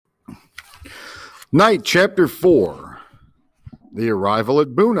Night, Chapter 4. The arrival at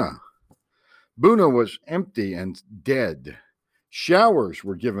Buna. Buna was empty and dead. Showers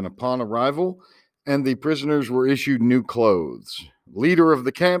were given upon arrival, and the prisoners were issued new clothes. Leader of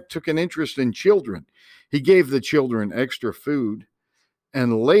the camp took an interest in children. He gave the children extra food,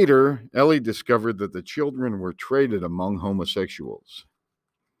 and later, Ellie discovered that the children were traded among homosexuals.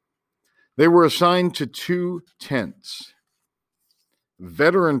 They were assigned to 2 tents.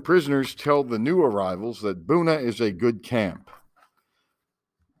 Veteran prisoners tell the new arrivals that Buna is a good camp.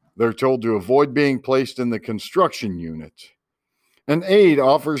 They're told to avoid being placed in the construction unit. An aide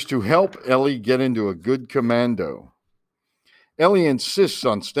offers to help Ellie get into a good commando. Ellie insists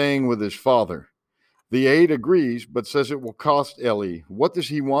on staying with his father. The aide agrees, but says it will cost Ellie. What does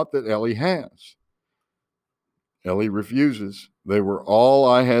he want that Ellie has? Ellie refuses. They were all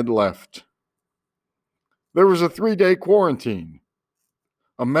I had left. There was a 3-day quarantine.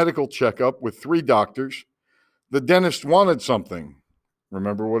 A medical checkup with 3 doctors. The dentist wanted something.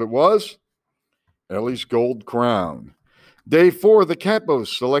 Remember what it was? Ellie's gold crown. Day 4, the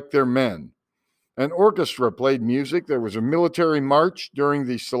capos select their men. An orchestra played music. There was a military march during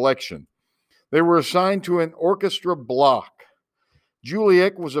the selection. They were assigned to an orchestra block.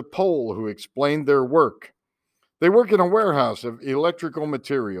 Juliet was a Pole who explained their work. They work in a warehouse of electrical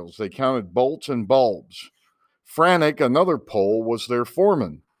materials. They counted bolts and bulbs. Franek, another Pole, was their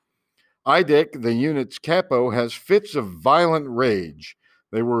foreman. Idek, the unit's capo, has fits of violent rage.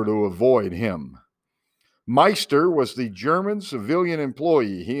 They were to avoid him. Meister was the German civilian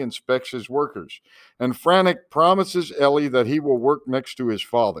employee. He inspects his workers. And Franek promises Ellie that he will work next to his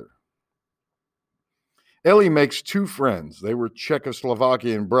father. Ellie makes 2 friends. They were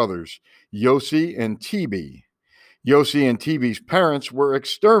Czechoslovakian brothers, Yossi and Tibi. Yossi and Tibi's parents were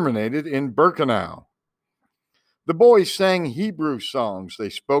exterminated in Birkenau. The boys sang Hebrew songs. They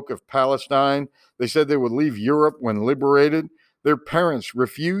spoke of Palestine. They said they would leave Europe when liberated. Their parents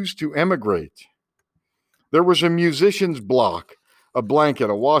refused to emigrate. There was a musician's block, a blanket,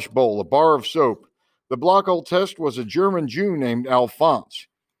 a wash bowl, a bar of soap. The block test was a German Jew named Alphonse.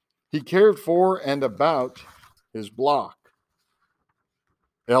 He cared for and about his block.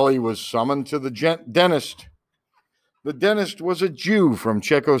 Ellie was summoned to the dentist. The dentist was a Jew from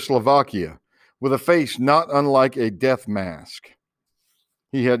Czechoslovakia, with a face not unlike a death mask.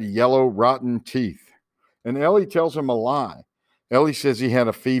 He had yellow, rotten teeth. And Ellie tells him a lie. Ellie says he had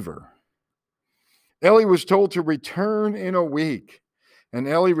a fever. Ellie was told to return in a week. And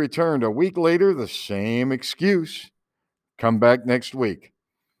Ellie returned a week later, the same excuse. Come back next week.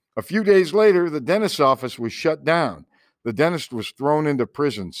 A few days later, the dentist's office was shut down. The dentist was thrown into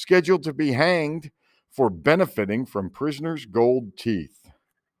prison, scheduled to be hanged for benefiting from prisoners' gold teeth.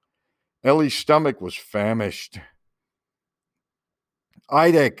 Ellie's stomach was famished.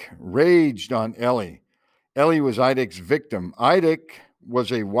 Idek raged on Ellie. Ellie was Idek's victim. Idek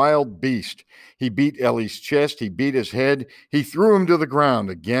was a wild beast. He beat Ellie's chest. He beat his head. He threw him to the ground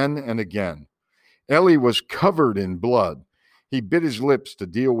again and again. Ellie was covered in blood. He bit his lips to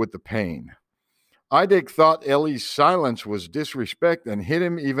deal with the pain. Idek thought Ellie's silence was disrespect and hit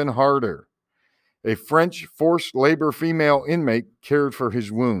him even harder. A French forced labor female inmate cared for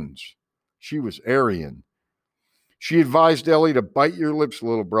his wounds. She was Aryan. She advised Ellie to bite your lips,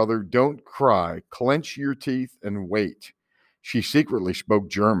 little brother. Don't cry. Clench your teeth and wait. She secretly spoke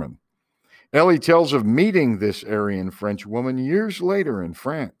German. Ellie tells of meeting this Aryan French woman years later in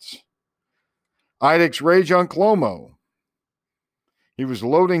France. Idek's rage on Clomo. He was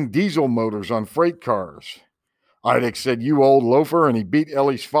loading diesel motors on freight cars. Idek said, "You old loafer," and he beat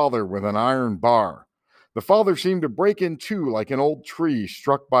Ellie's father with an iron bar. The father seemed to break in two like an old tree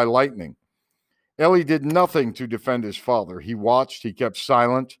struck by lightning. Ellie did nothing to defend his father. He watched. He kept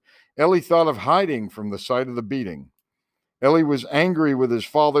silent. Ellie thought of hiding from the sight of the beating. Ellie was angry with his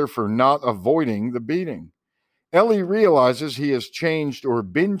father for not avoiding the beating. Ellie realizes he has changed or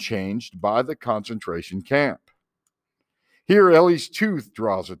been changed by the concentration camp. Here, Ellie's tooth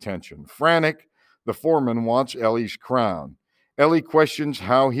draws attention. Franek, the foreman, wants Ellie's crown. Ellie questions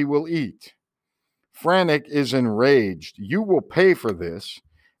how he will eat. Franek is enraged. "You will pay for this."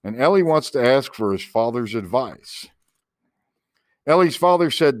 And Ellie wants to ask for his father's advice. Ellie's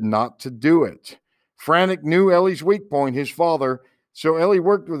father said not to do it. Franek knew Ellie's weak point, his father, so Ellie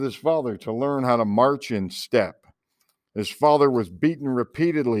worked with his father to learn how to march in step. His father was beaten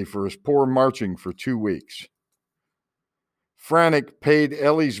repeatedly for his poor marching for 2 weeks. Franek paid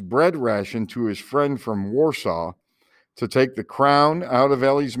Ellie's bread ration to his friend from Warsaw to take the crown out of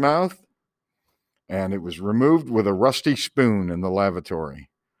Ellie's mouth, and it was removed with a rusty spoon in the lavatory.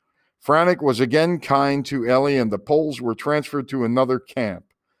 Franek was again kind to Ellie, and the Poles were transferred to another camp,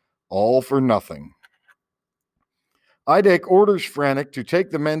 all for nothing. Idek orders Franek to take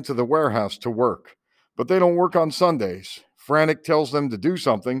the men to the warehouse to work, but they don't work on Sundays. Franek tells them to do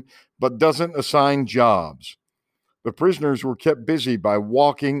something, but doesn't assign jobs. The prisoners were kept busy by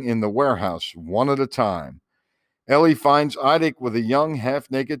walking in the warehouse one at a time. Ellie finds Idek with a young,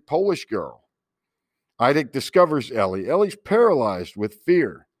 half-naked Polish girl. Idek discovers Ellie. Ellie's paralyzed with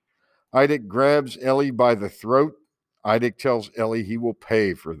fear. Idek grabs Ellie by the throat. Idek tells Ellie he will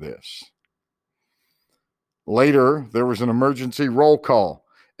pay for this. Later, there was an emergency roll call.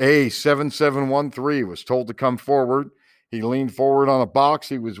 A7713 was told to come forward. He leaned forward on a box.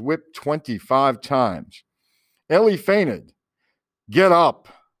 He was whipped 25 times. Ellie fainted. "Get up,"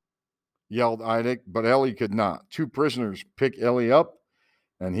 yelled Idek, but Ellie could not. Two prisoners picked Ellie up,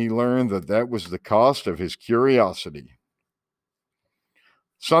 and he learned that that was the cost of his curiosity.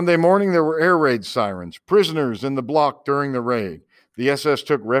 Sunday morning, there were air raid sirens, prisoners in the block during the raid. The SS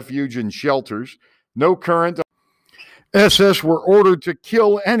took refuge in shelters. No current. SS were ordered to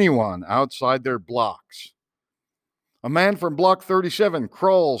kill anyone outside their blocks. A man from Block 37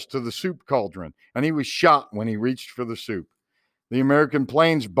 crawls to the soup cauldron, and he was shot when he reached for the soup. The American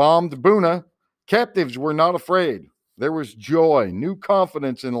planes bombed Buna. Captives were not afraid. There was joy, new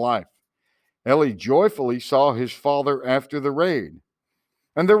confidence in life. Ellie joyfully saw his father after the raid.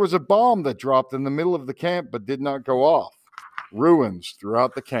 And there was a bomb that dropped in the middle of the camp but did not go off. Ruins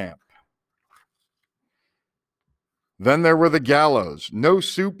throughout the camp. Then there were the gallows. No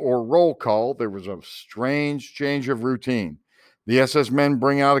soup or roll call. There was a strange change of routine. The SS men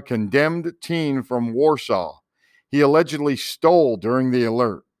bring out a condemned teen from Warsaw. He allegedly stole during the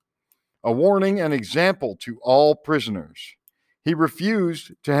alert. A warning and example to all prisoners. He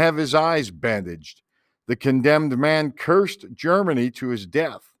refused to have his eyes bandaged. The condemned man cursed Germany to his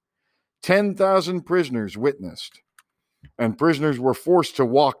death. 10,000 prisoners witnessed, and prisoners were forced to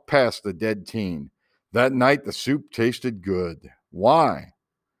walk past the dead teen. That night, the soup tasted good. Why?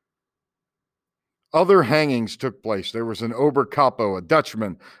 Other hangings took place. There was an Oberkapo, a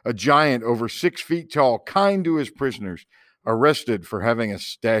Dutchman, a giant over 6 feet tall, kind to his prisoners, arrested for having a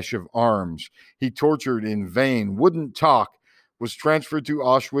stash of arms. He tortured in vain, wouldn't talk, was transferred to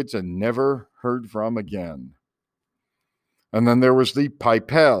Auschwitz and never heard from again. And then there was the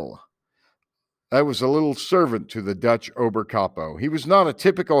Pijpel. That was a little servant to the Dutch Oberkapo. He was not a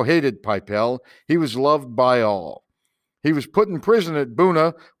typical hated Pijpel. He was loved by all. He was put in prison at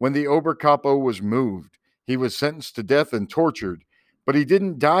Buna when the Oberkapo was moved. He was sentenced to death and tortured, but he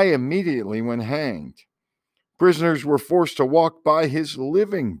didn't die immediately when hanged. Prisoners were forced to walk by his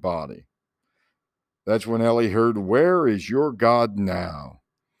living body. That's when Ellie heard, "Where is your God now?"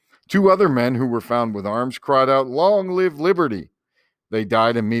 2 other men who were found with arms cried out, "Long live liberty!" They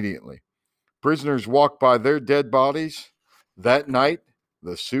died immediately. Prisoners walked by their dead bodies. That night,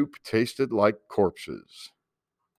 the soup tasted like corpses.